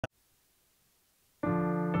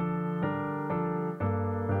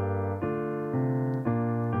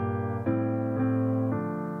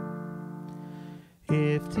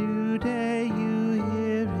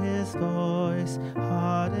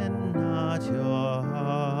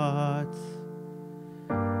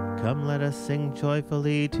Come, let us sing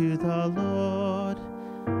joyfully to the Lord.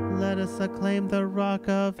 Let us acclaim the rock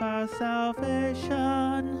of our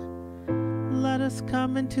salvation. Let us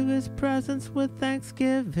come into his presence with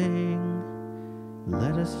thanksgiving.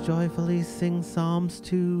 Let us joyfully sing psalms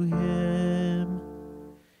to him.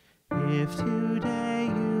 If today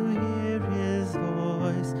you hear his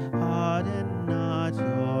voice, harden not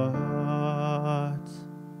your hearts.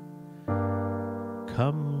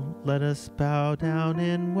 Come, let us bow down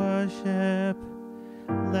in worship.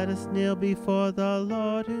 Let us kneel before the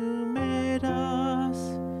Lord who made us.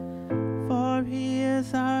 For he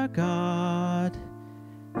is our God,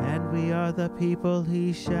 and we are the people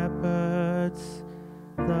he shepherds,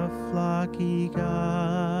 the flock he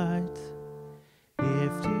guides.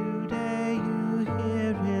 If today you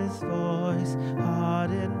hear his voice,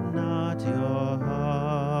 harden not your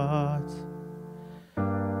hearts.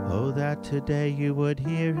 Oh, that today you would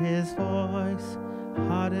hear his voice.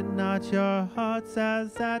 Harden not your hearts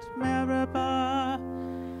as at Meribah,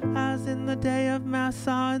 as in the day of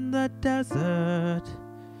Massah in the desert,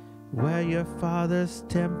 where your fathers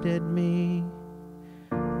tempted me.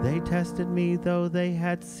 They tested me, though they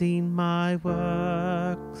had seen my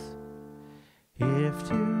work.